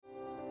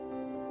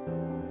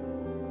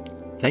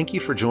Thank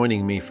you for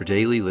joining me for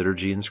Daily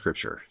Liturgy and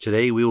Scripture.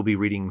 Today we will be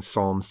reading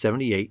Psalm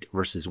 78,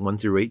 verses 1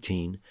 through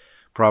 18,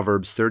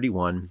 Proverbs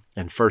 31,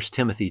 and 1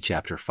 Timothy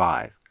chapter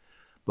 5.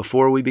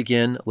 Before we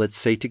begin, let's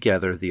say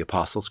together the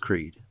Apostles'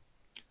 Creed.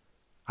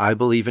 I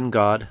believe in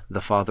God, the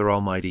Father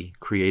Almighty,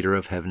 creator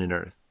of heaven and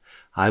earth.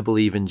 I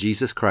believe in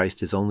Jesus Christ,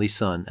 his only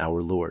Son,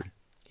 our Lord.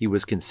 He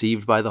was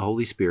conceived by the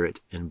Holy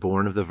Spirit and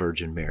born of the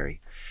Virgin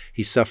Mary.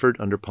 He suffered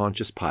under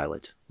Pontius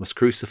Pilate, was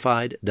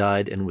crucified,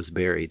 died, and was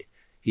buried.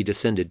 He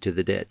descended to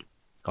the dead.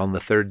 On the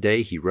third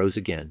day he rose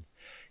again.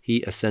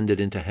 He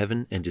ascended into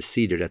heaven and is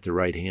seated at the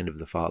right hand of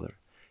the Father.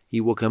 He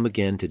will come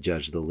again to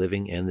judge the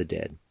living and the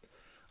dead.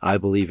 I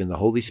believe in the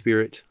Holy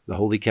Spirit, the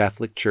Holy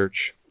Catholic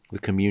Church, the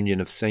communion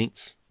of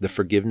saints, the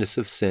forgiveness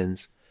of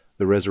sins,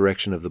 the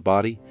resurrection of the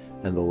body,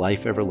 and the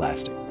life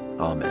everlasting.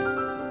 Amen.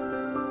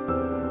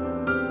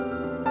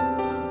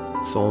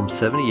 Psalm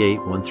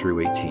 78, 1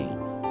 through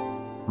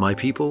 18. My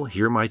people,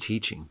 hear my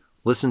teaching.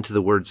 Listen to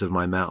the words of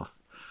my mouth.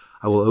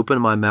 I will open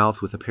my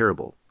mouth with a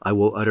parable. I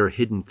will utter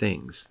hidden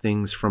things,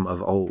 things from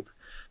of old,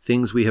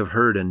 things we have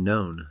heard and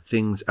known,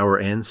 things our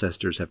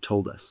ancestors have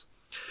told us.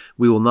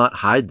 We will not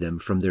hide them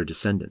from their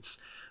descendants.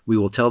 We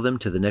will tell them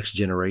to the next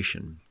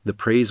generation, the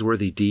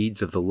praiseworthy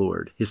deeds of the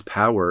Lord, his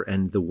power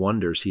and the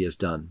wonders he has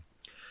done.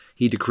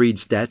 He decreed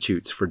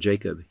statutes for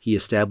Jacob. He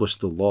established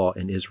the law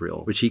in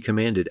Israel, which he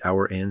commanded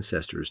our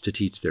ancestors to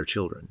teach their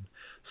children,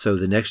 so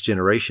the next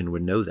generation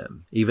would know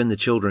them, even the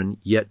children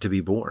yet to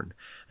be born,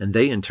 and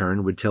they in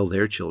turn would tell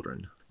their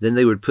children. Then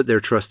they would put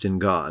their trust in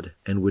God,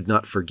 and would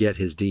not forget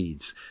his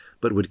deeds,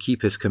 but would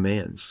keep his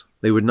commands.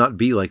 They would not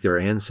be like their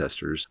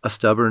ancestors, a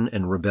stubborn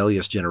and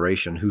rebellious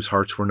generation whose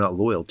hearts were not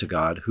loyal to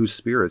God, whose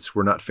spirits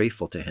were not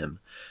faithful to him.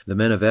 The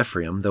men of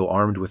Ephraim, though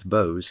armed with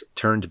bows,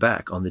 turned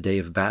back on the day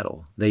of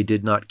battle. They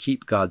did not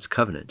keep God's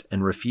covenant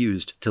and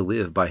refused to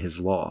live by his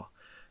law.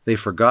 They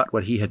forgot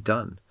what he had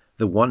done,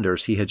 the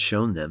wonders he had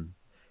shown them.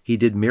 He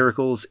did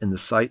miracles in the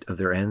sight of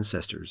their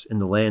ancestors, in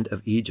the land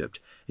of Egypt,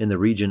 in the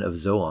region of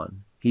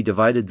Zoan. He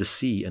divided the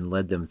sea and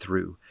led them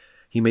through.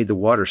 He made the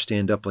water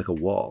stand up like a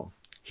wall.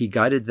 He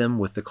guided them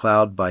with the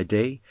cloud by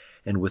day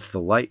and with the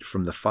light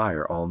from the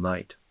fire all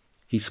night.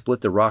 He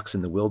split the rocks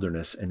in the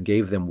wilderness and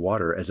gave them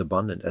water as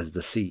abundant as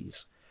the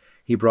seas.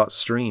 He brought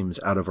streams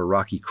out of a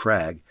rocky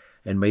crag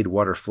and made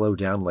water flow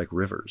down like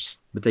rivers.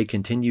 But they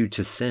continued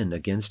to sin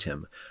against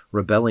him,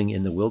 rebelling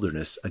in the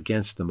wilderness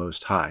against the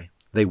Most High.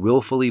 They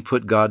willfully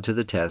put God to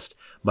the test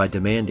by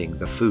demanding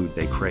the food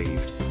they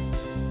craved.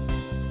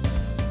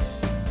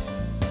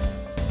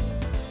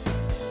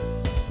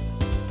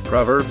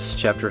 Proverbs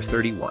chapter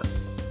 31.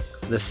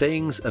 The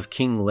sayings of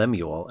King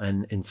Lemuel,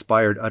 an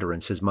inspired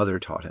utterance his mother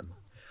taught him.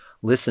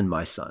 Listen,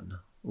 my son.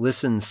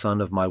 Listen,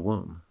 son of my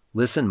womb.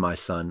 Listen, my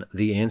son,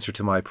 the answer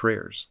to my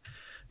prayers.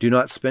 Do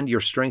not spend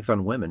your strength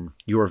on women,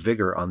 your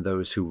vigor on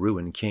those who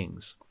ruin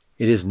kings.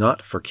 It is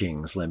not for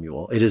kings,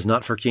 Lemuel. It is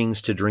not for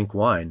kings to drink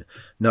wine,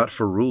 not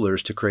for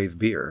rulers to crave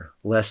beer,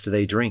 lest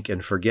they drink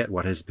and forget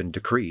what has been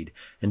decreed,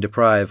 and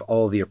deprive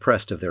all the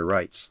oppressed of their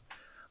rights.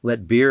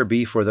 Let beer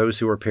be for those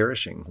who are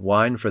perishing,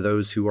 wine for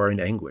those who are in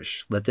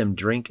anguish. Let them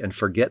drink and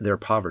forget their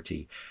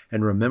poverty,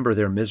 and remember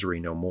their misery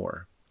no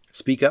more.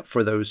 Speak up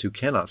for those who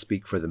cannot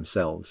speak for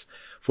themselves,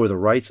 for the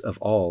rights of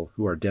all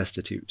who are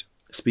destitute.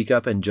 Speak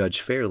up and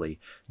judge fairly.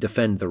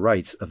 Defend the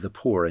rights of the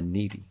poor and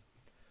needy.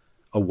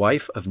 A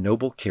wife of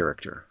noble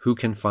character, who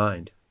can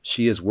find?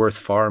 She is worth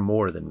far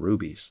more than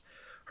rubies.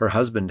 Her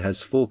husband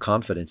has full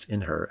confidence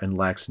in her and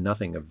lacks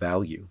nothing of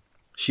value.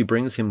 She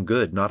brings him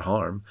good, not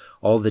harm,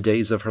 all the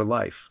days of her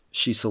life.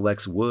 She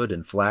selects wood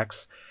and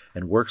flax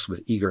and works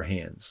with eager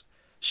hands.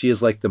 She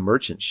is like the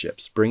merchant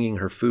ships, bringing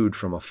her food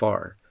from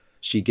afar.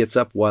 She gets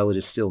up while it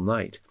is still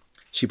night.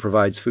 She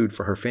provides food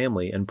for her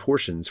family and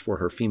portions for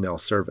her female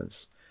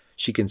servants.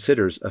 She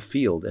considers a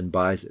field and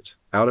buys it.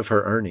 Out of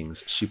her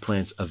earnings she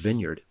plants a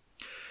vineyard.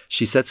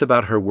 She sets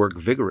about her work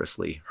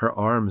vigorously. Her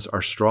arms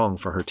are strong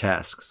for her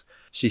tasks.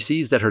 She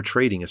sees that her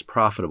trading is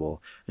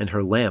profitable, and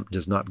her lamp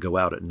does not go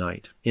out at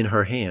night. In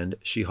her hand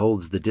she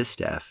holds the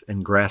distaff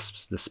and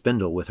grasps the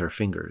spindle with her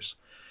fingers.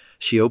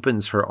 She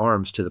opens her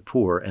arms to the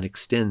poor and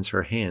extends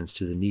her hands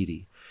to the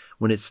needy.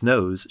 When it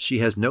snows, she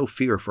has no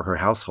fear for her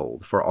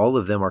household, for all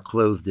of them are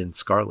clothed in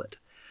scarlet.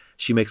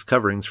 She makes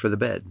coverings for the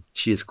bed.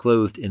 She is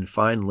clothed in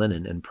fine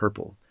linen and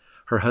purple.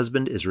 Her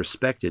husband is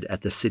respected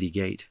at the city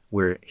gate,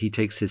 where he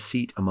takes his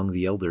seat among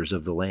the elders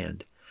of the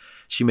land.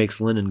 She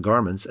makes linen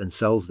garments and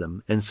sells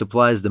them, and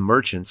supplies the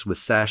merchants with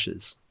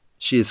sashes.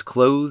 She is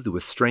clothed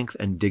with strength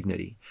and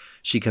dignity.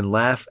 She can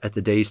laugh at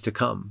the days to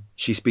come.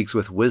 She speaks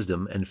with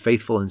wisdom, and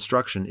faithful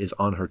instruction is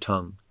on her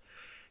tongue.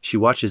 She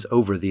watches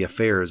over the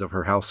affairs of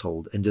her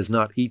household, and does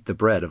not eat the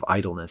bread of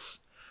idleness.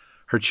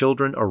 Her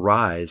children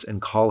arise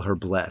and call her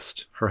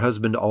blessed, her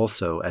husband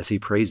also, as he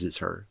praises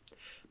her.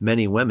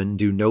 Many women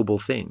do noble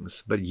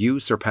things, but you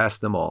surpass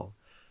them all.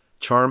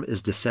 Charm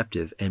is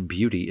deceptive and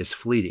beauty is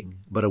fleeting,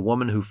 but a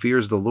woman who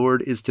fears the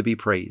Lord is to be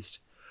praised.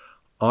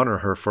 Honor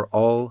her for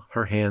all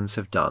her hands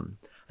have done,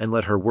 and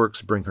let her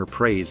works bring her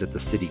praise at the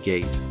city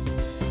gate.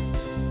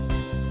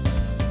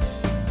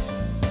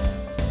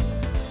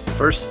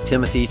 1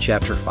 Timothy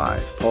chapter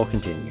 5, Paul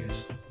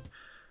continues,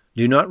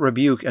 "Do not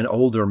rebuke an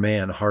older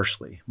man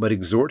harshly, but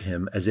exhort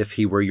him as if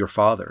he were your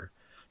father.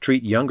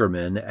 Treat younger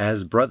men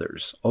as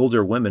brothers,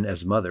 older women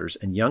as mothers,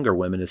 and younger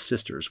women as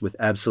sisters, with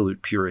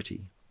absolute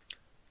purity.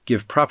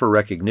 Give proper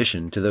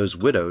recognition to those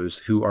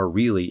widows who are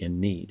really in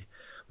need.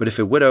 But if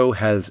a widow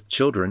has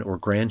children or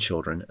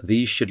grandchildren,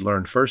 these should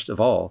learn first of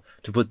all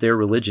to put their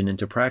religion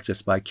into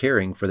practice by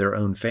caring for their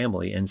own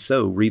family, and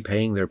so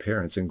repaying their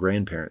parents and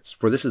grandparents,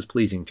 for this is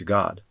pleasing to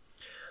God.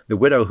 The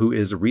widow who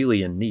is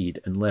really in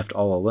need and left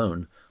all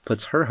alone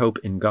puts her hope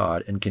in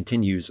God and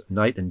continues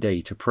night and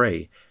day to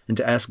pray and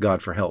to ask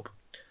God for help.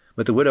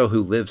 But the widow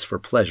who lives for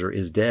pleasure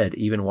is dead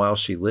even while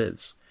she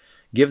lives.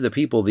 Give the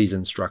people these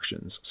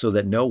instructions, so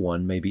that no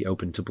one may be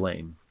open to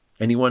blame.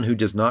 Anyone who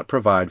does not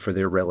provide for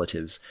their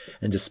relatives,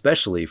 and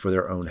especially for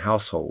their own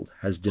household,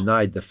 has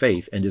denied the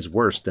faith and is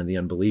worse than the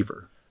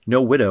unbeliever. No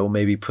widow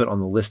may be put on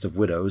the list of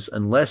widows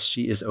unless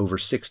she is over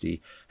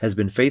 60, has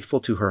been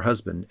faithful to her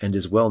husband, and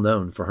is well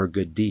known for her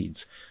good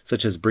deeds,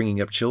 such as bringing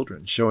up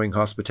children, showing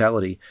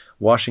hospitality,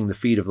 washing the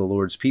feet of the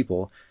Lord's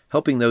people,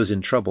 helping those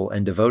in trouble,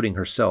 and devoting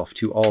herself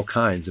to all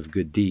kinds of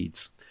good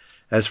deeds.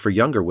 As for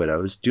younger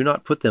widows, do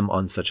not put them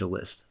on such a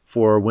list,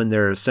 for when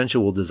their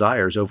sensual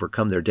desires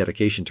overcome their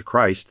dedication to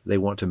Christ, they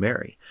want to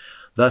marry.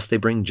 Thus they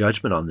bring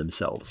judgment on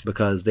themselves,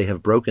 because they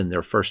have broken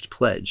their first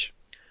pledge.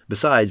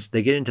 Besides,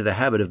 they get into the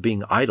habit of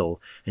being idle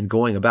and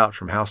going about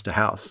from house to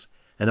house.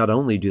 And not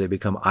only do they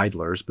become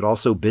idlers, but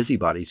also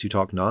busybodies who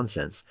talk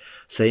nonsense,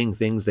 saying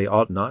things they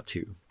ought not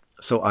to.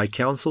 So I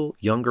counsel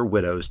younger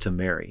widows to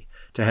marry,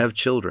 to have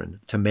children,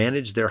 to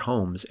manage their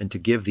homes, and to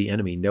give the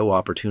enemy no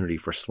opportunity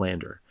for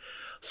slander.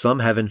 Some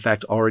have in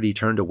fact already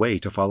turned away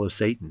to follow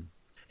Satan.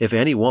 If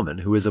any woman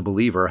who is a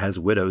believer has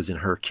widows in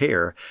her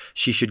care,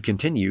 she should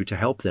continue to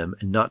help them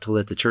and not to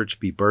let the church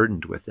be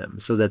burdened with them,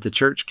 so that the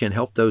church can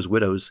help those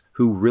widows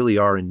who really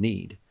are in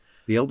need.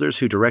 The elders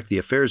who direct the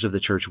affairs of the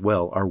church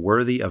well are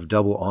worthy of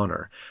double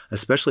honor,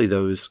 especially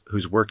those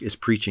whose work is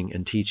preaching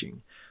and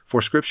teaching.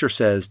 For Scripture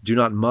says, "Do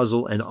not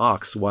muzzle an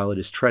ox while it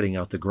is treading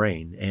out the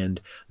grain,"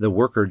 and "The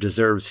worker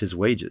deserves his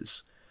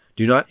wages."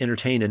 Do not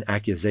entertain an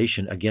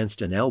accusation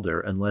against an elder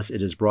unless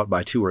it is brought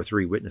by 2 or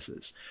 3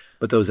 witnesses.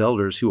 But those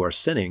elders who are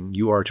sinning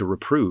you are to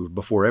reprove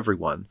before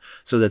everyone,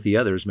 so that the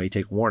others may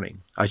take warning.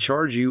 I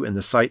charge you in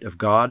the sight of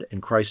God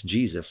and Christ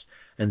Jesus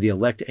and the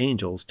elect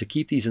angels to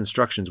keep these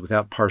instructions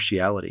without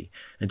partiality,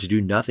 and to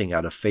do nothing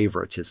out of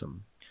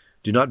favoritism.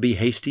 Do not be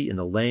hasty in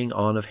the laying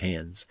on of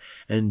hands,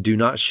 and do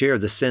not share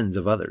the sins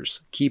of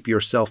others. Keep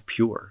yourself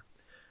pure.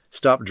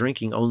 Stop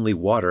drinking only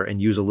water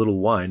and use a little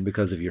wine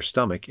because of your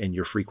stomach and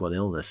your frequent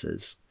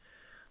illnesses.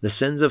 The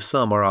sins of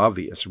some are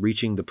obvious,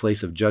 reaching the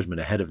place of judgment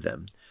ahead of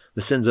them.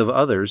 The sins of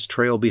others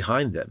trail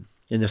behind them.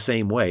 In the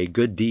same way,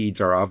 good deeds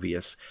are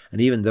obvious,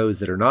 and even those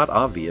that are not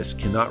obvious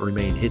cannot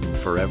remain hidden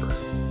forever.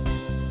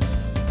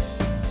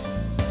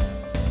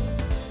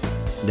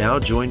 Now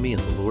join me in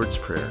the Lord's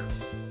Prayer.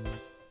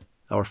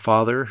 Our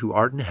Father, who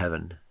art in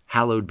heaven,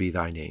 hallowed be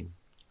thy name.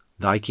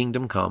 Thy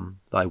kingdom come,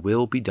 thy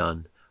will be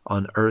done,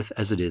 on earth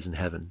as it is in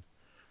heaven.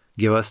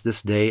 Give us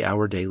this day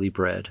our daily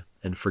bread,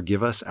 and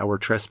forgive us our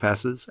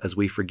trespasses as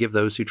we forgive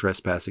those who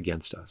trespass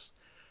against us.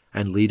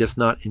 And lead us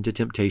not into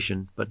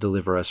temptation, but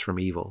deliver us from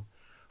evil.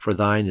 For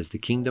thine is the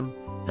kingdom,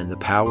 and the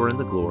power, and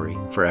the glory,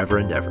 forever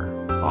and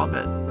ever.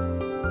 Amen.